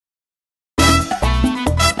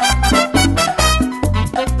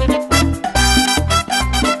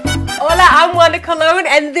Wanda Cologne,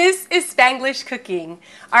 and this is Spanglish Cooking.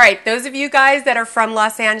 All right, those of you guys that are from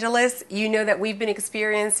Los Angeles, you know that we've been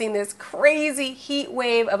experiencing this crazy heat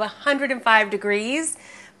wave of 105 degrees,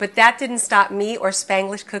 but that didn't stop me or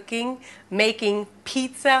Spanglish Cooking making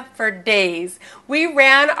pizza for days. We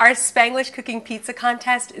ran our Spanglish Cooking Pizza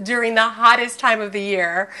contest during the hottest time of the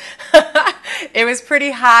year. It was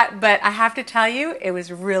pretty hot, but I have to tell you, it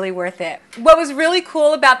was really worth it. What was really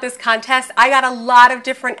cool about this contest, I got a lot of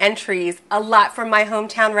different entries, a lot from my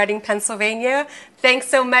hometown, Reading, Pennsylvania. Thanks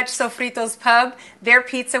so much, Sofrito's Pub. Their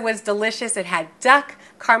pizza was delicious. It had duck,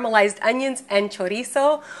 caramelized onions, and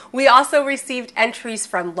chorizo. We also received entries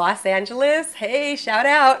from Los Angeles, hey, shout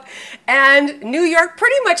out, and New York,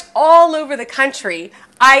 pretty much all over the country.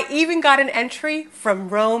 I even got an entry from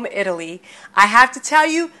Rome, Italy. I have to tell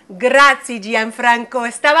you, grazie Gianfranco,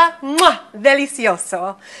 estaba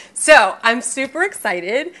delicioso. So I'm super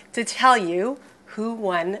excited to tell you who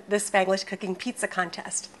won the Spanglish Cooking Pizza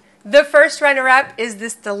contest. The first runner-up is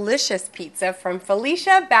this delicious pizza from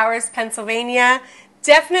Felicia, Bowers, Pennsylvania.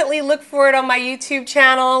 Definitely look for it on my YouTube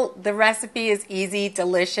channel. The recipe is easy,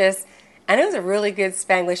 delicious, and it was a really good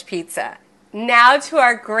Spanglish pizza. Now to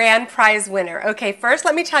our grand prize winner. Okay, first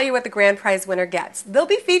let me tell you what the grand prize winner gets. They'll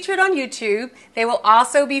be featured on YouTube. They will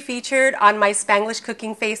also be featured on my Spanglish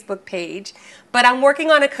Cooking Facebook page. But I'm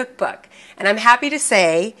working on a cookbook, and I'm happy to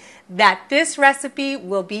say that this recipe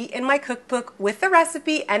will be in my cookbook with the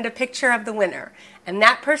recipe and a picture of the winner. And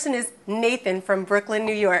that person is Nathan from Brooklyn,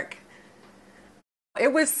 New York.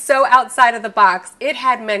 It was so outside of the box. It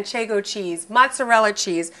had manchego cheese, mozzarella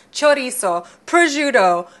cheese, chorizo,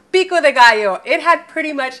 prosciutto, pico de gallo. It had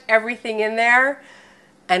pretty much everything in there,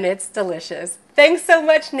 and it's delicious. Thanks so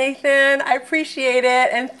much, Nathan. I appreciate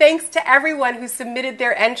it. And thanks to everyone who submitted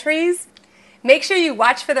their entries. Make sure you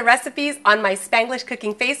watch for the recipes on my Spanglish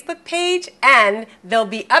Cooking Facebook page, and they'll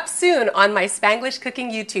be up soon on my Spanglish Cooking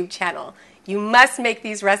YouTube channel. You must make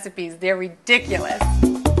these recipes. They're ridiculous.